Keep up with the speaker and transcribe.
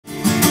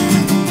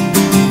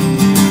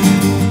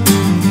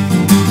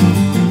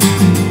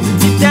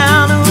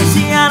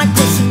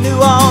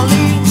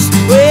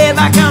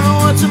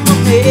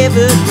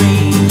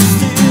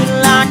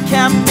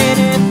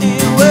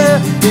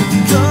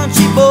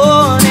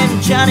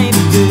shiny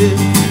good.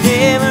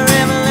 Never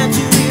ever let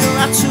you read or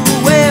write too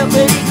well,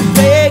 but he can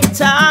play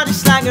guitar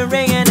just like a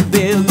ringing a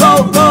bell.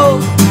 Go, go,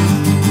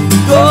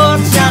 go,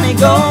 Johnny,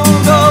 go,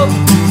 go,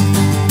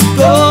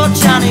 go,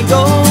 Johnny,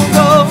 go,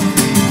 go.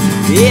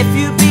 If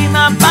you be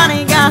my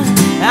bodyguard,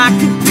 I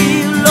could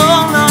be a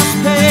long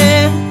lost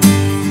pair.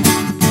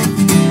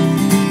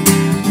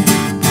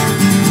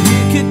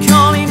 You could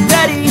call me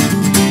Betty,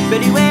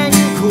 Betty when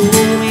you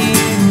call me,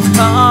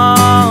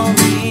 call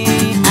me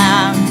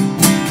out,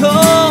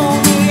 call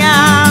me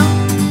out.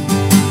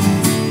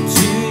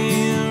 Do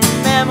you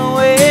remember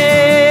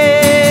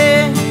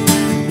when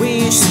we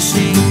used to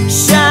sing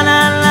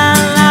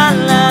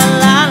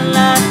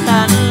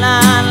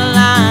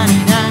sha-la-la-la-la-la-la-la-la-la-la-la-la-la?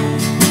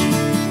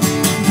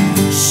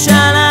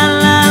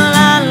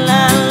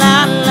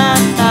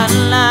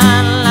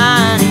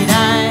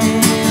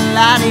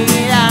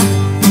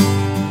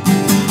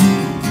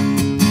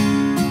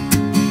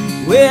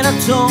 Well, I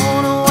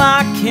don't know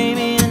why I came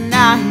in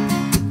tonight.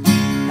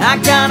 I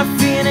got a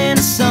feeling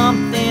there's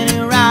something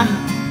ain't right.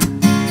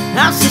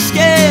 I'm so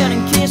scared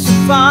in case I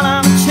fall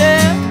on a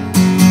chair,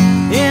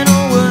 and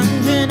I'm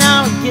wondering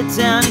how I get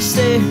down these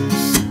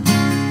stairs.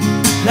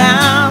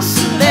 Clowns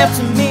to the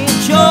left of me,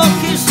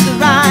 jokers to the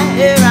right.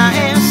 Here I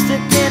am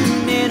stuck in the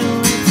middle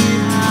with you.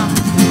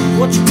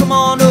 Won't you come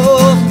on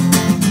over,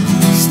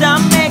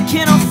 stop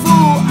making a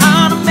fool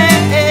out of me.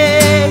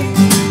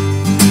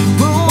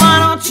 Well, why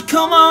don't you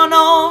come on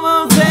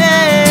over,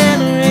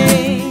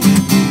 Valerie?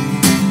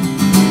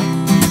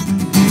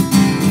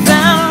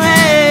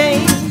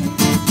 Valerie,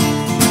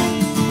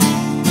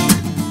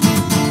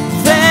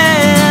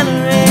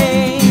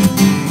 Valerie.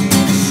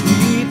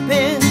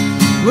 Sleeping,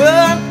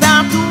 worried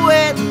about the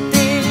way that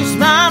things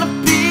might have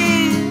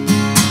been.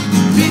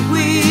 Big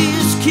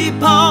wheels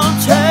keep on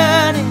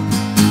turning,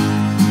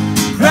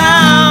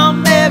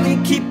 proud baby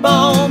keep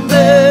on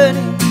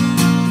burning,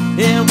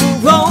 and we're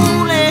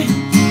rolling,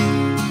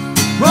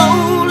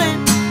 rolling,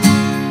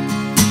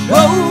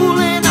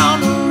 rolling on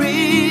the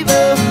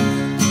river.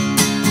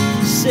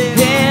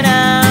 Saying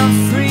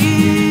I'm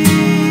free,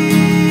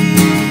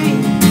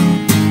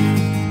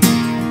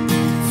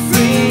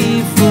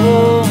 free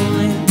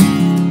falling,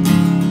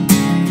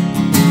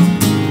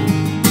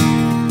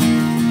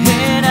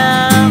 and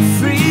I'm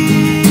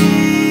free,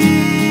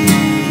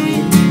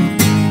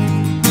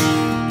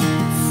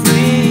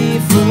 free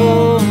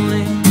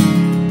falling.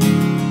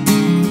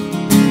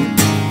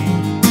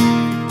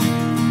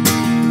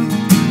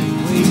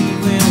 We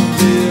will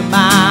do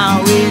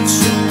my witch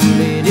and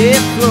let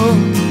it flow.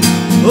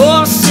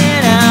 Oh,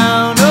 sit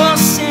down, oh,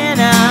 sit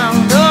down,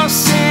 oh,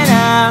 sit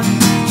down,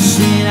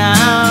 sit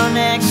down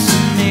next to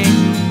me.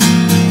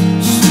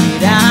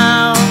 Sit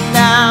down,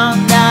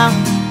 down, down,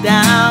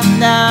 down,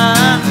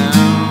 down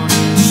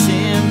in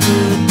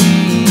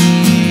sympathy.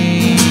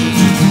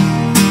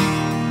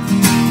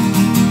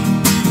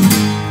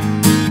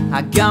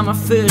 I got my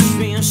first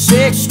real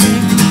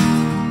 6-string,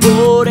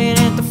 bought it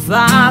at the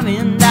 5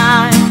 and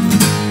dime.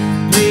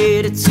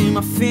 Played it till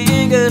my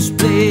fingers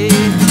bled.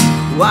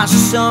 Watched the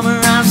summer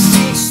around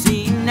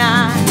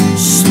 69.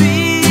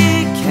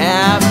 Sweet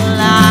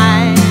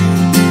Caroline.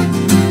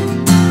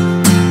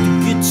 The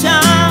good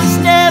times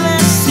never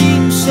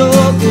seem so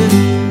good.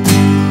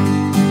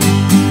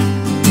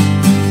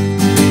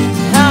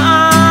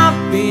 I've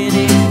been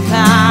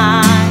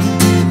inclined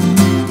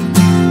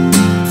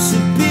to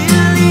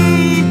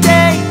believe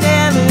they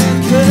never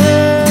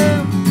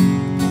come.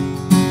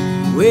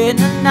 When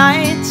the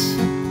night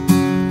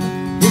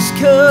is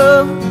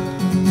cold,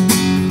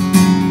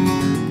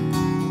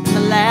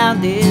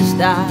 land is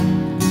dark,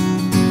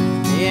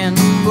 and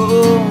the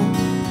moon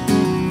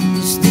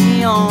is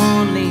the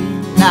only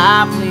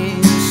light we